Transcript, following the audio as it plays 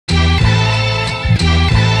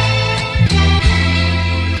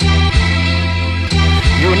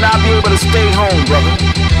will not be able to stay home, brother.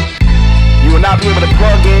 You will not be able to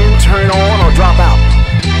plug in, turn on, or drop out.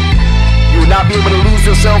 You will not be able to lose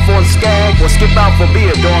yourself on Skag or skip out for beer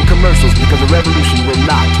during commercials, because the revolution will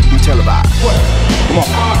not be televised. What? Come on.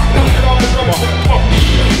 Come on. Come on.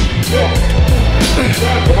 Come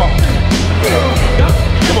on.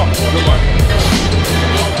 Come on.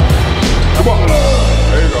 Come on.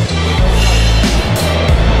 There you go.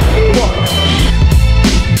 Come on.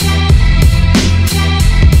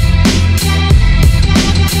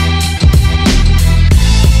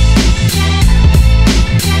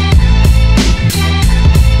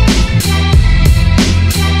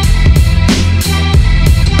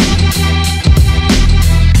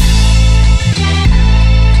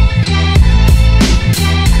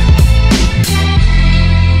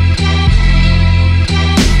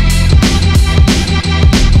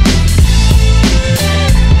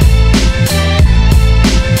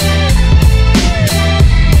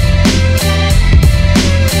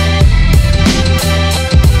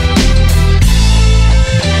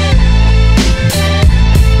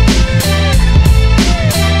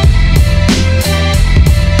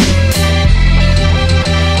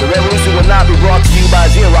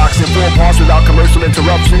 Without commercial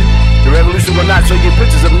interruption. The revolution will not show you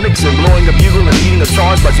pictures of Nixon blowing a bugle and leading a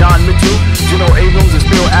charge by John Mitchell, General Abrams and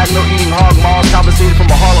Spiro Agnew eating hog maws confiscated from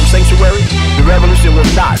a Harlem sanctuary. The revolution will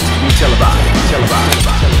not be televised.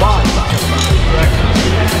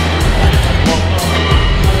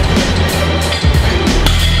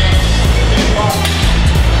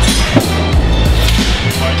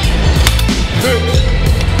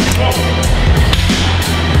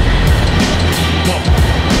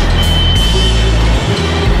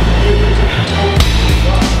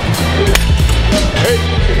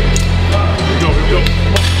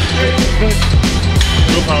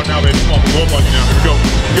 Now, baby, come on, we'll go on you now. Here we go.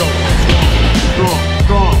 Go.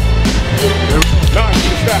 Strong. Nice.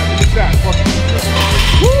 Get a shot.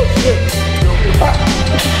 Woo, shit.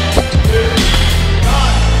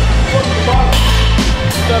 Work the bottom.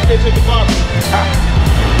 Step there, take the bottom.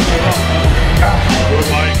 Good,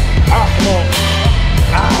 Mike. Come on.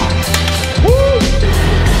 Woo.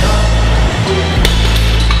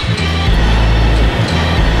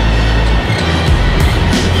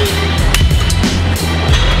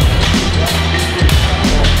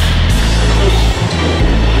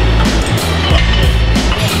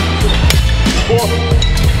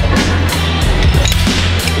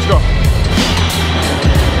 Let's go.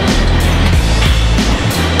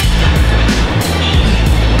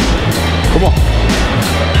 Come on.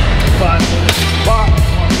 Five.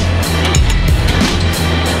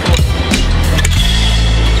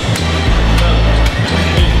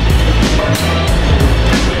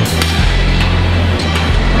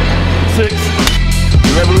 6.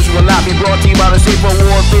 The revolution will not be brought to you by the Safer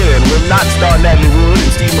War Theater and will not star Natalie Wood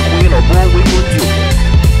and Steve McQueen or Bullwinkle Jr.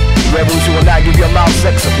 The revolution will not give your mouth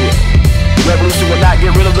sex appeal. The revolution will not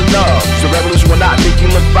get rid of the nubs. The revolution will not make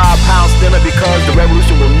you look 5 pounds thinner, because the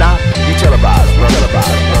revolution will not be televised.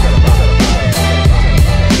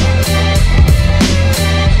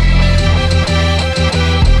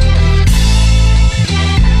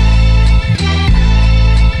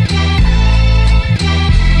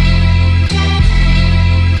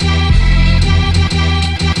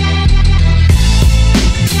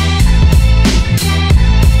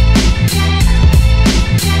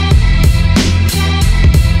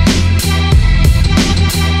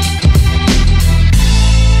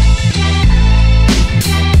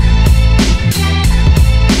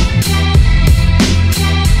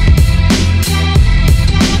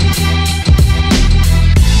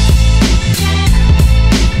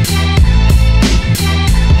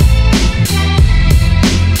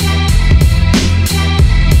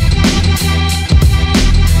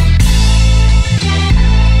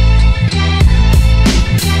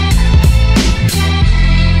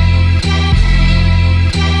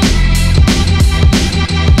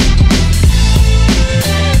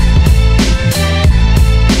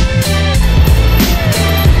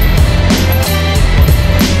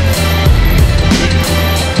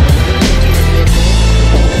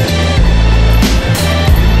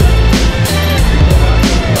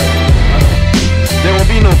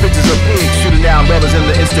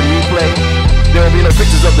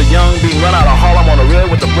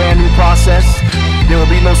 There will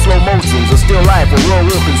be no slow motions or still life or Roy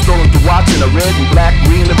Wilkins strolling through watch in a red and black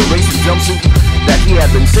green liberation jumpsuit that he had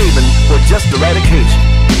been saving for just the right occasion.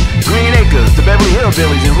 Green Acres, the Beverly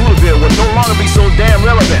Hillbillies, and Hooterville will no longer be so damn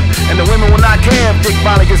relevant, and the women will not care if Dick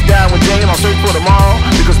finally gets down with Jane on Search for Tomorrow,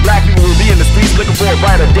 because black people will be in the streets looking for a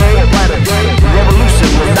brighter day. The revolution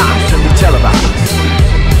will not be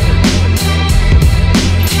televised.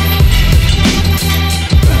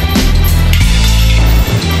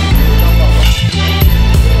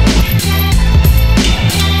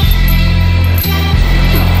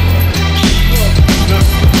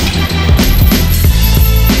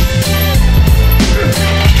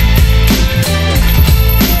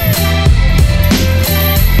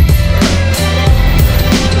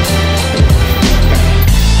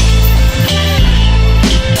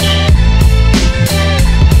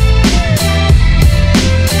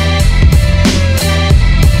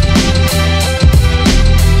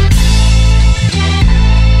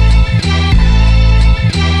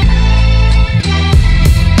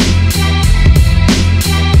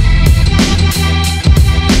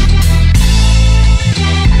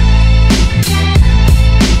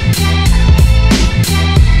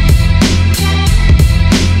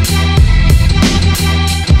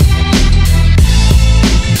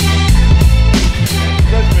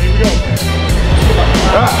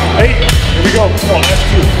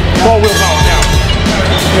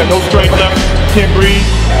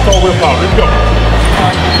 willpower. Here we go.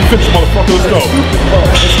 You finish, motherfucker. Let's go.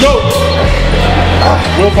 Let's go.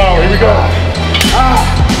 Willpower. Here we go.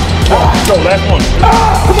 Let's go. Last one.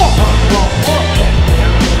 Come on.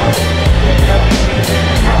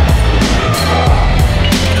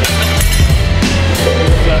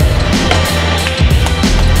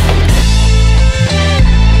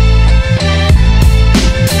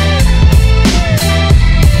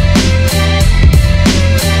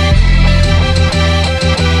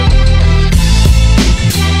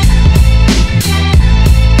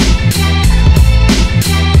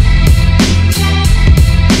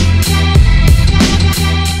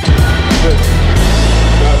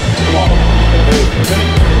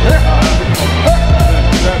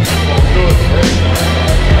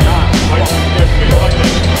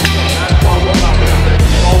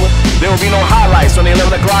 There will be no highlights on the 11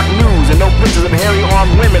 o'clock news and no pictures of hairy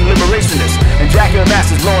armed women liberationists and Jackie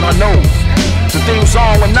Onassis blowing her nose. The theme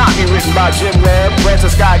song will not be written by Jim Webb,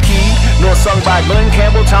 Francis Scott Key, nor sung by Glenn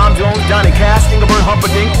Campbell, Tom Jones, Johnny Cash, Engelbert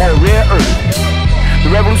Humperdinck, or Rare Earth. The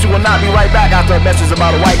revolution will not be right back after a message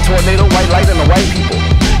about a white tornado, white light, and the white people.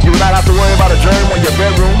 You will not have to worry about a germ in your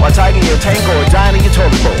bedroom, a tiger in your tank, or a giant in your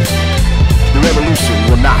toilet bowl. The revolution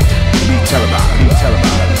will not be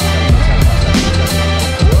televised.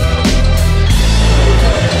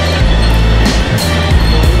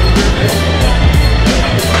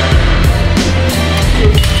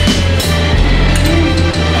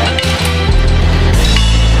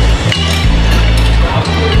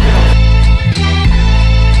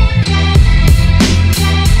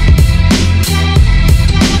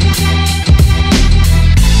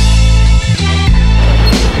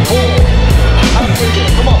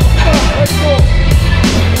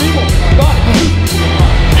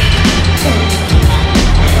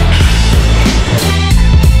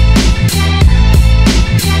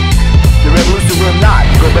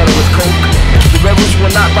 The revolution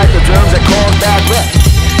will not fight the germs that cause bad breath.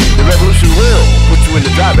 The revolution will put you in the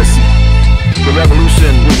driver's seat. The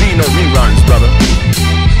revolution will be no reruns, brother.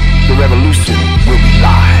 The revolution